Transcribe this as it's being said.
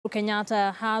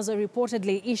Kenyatta has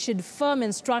reportedly issued firm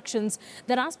instructions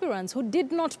that aspirants who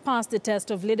did not pass the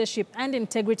test of leadership and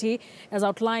integrity, as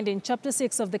outlined in Chapter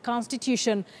 6 of the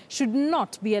Constitution, should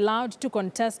not be allowed to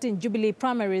contest in Jubilee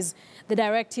primaries. The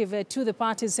directive to the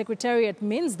party's secretariat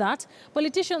means that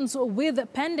politicians with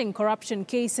pending corruption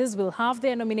cases will have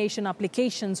their nomination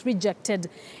applications rejected.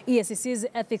 EACC's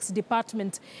Ethics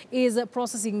Department is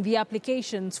processing the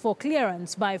applications for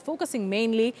clearance by focusing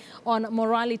mainly on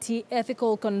morality,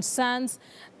 ethical concerns,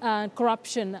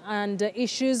 corruption and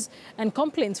issues and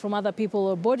complaints from other people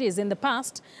or bodies. In the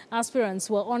past, aspirants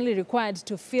were only required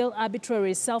to fill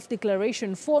arbitrary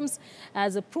self-declaration forms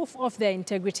as a proof of their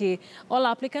integrity. All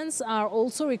applicants are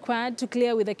also required to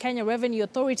clear with the Kenya Revenue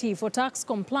Authority for tax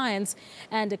compliance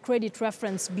and the Credit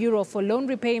Reference Bureau for loan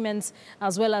repayments,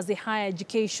 as well as the Higher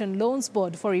Education Loans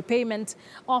Board for repayment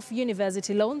of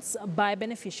university loans by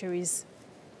beneficiaries.